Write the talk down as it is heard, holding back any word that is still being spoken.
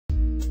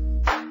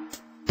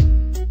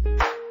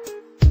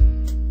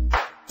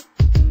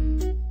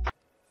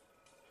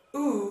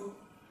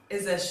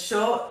is a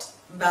short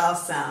vowel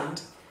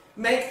sound.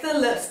 Make the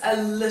lips a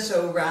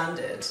little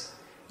rounded.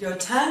 Your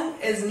tongue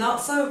is not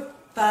so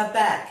far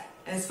back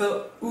as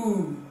for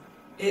oo.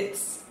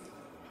 It's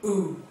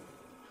oo.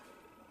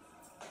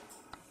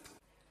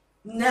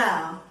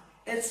 Now,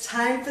 it's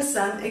time for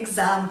some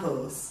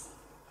examples.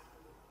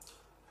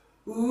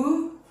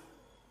 Oot,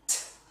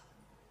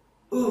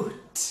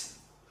 oot,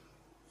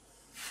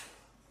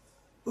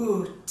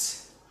 oot,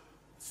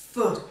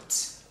 foot,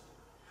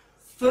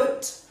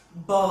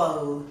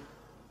 football,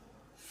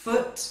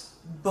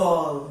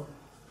 football.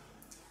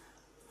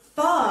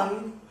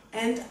 Fong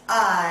and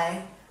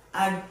I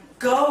are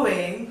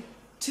going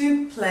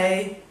to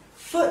play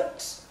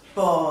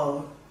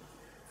football.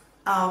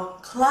 Our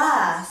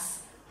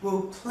class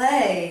will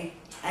play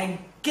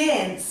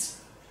against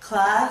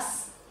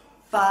class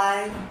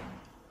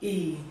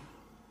 5E.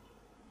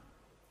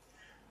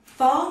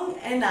 Fong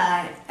and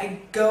I are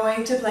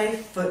going to play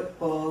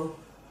football.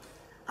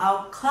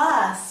 Our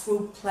class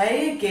will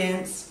play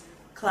against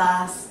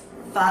class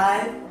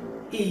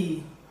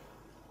 5E.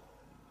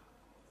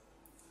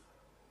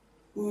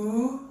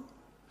 Ood,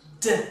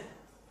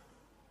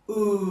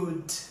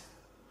 ood,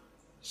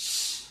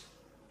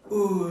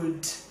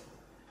 ood,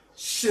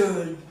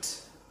 should,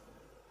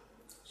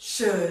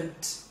 should.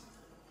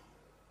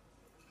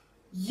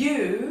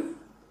 You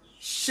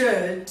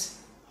should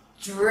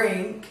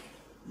drink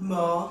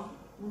more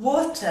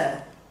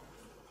water.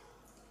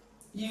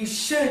 You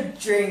should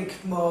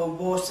drink more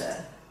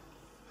water.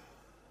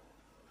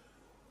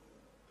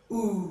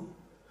 Ood,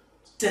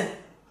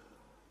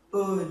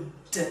 ood,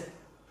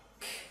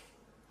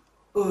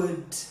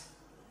 ood,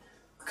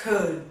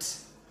 could,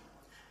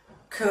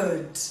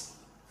 could.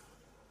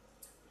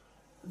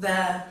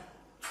 The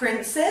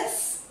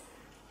princess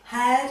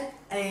had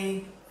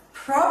a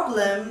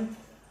problem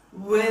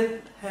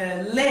with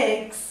her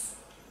legs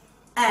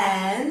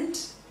and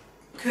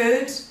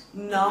could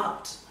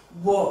not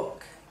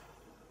walk.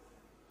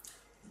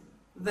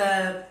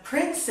 The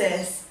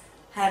princess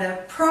had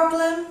a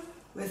problem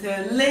with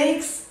her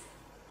legs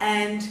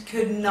and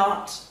could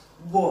not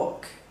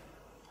walk.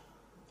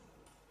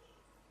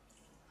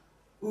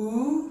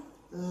 Ooh,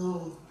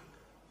 ooh,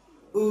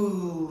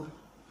 ooh,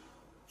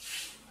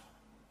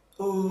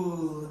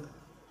 ooh,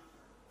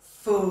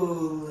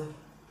 fool,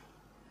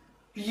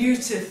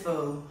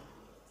 beautiful,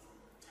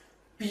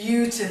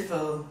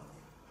 beautiful.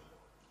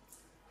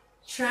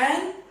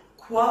 Tran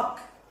Quoc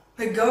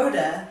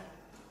Pagoda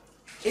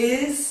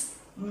is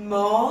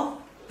more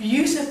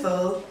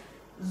beautiful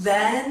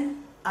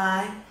than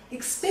I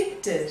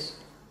expected.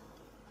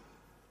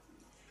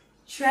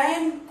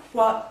 Tran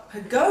Quoc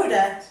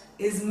Pagoda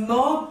is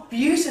more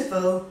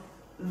beautiful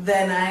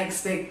than I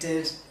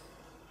expected.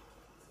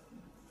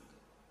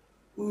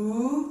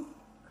 Ook,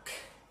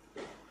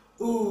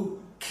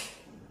 ook,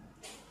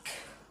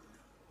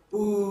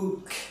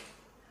 ook,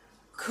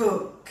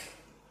 cook,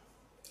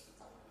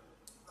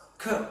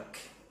 cook.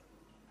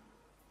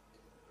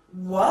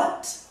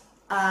 What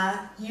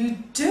are you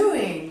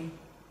doing?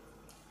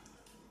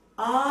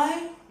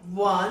 I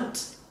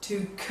want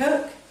to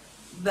cook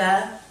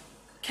the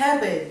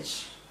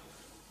cabbage.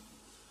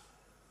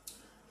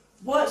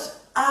 What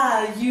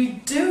are you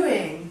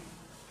doing?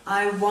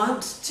 I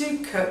want to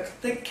cook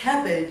the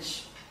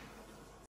cabbage.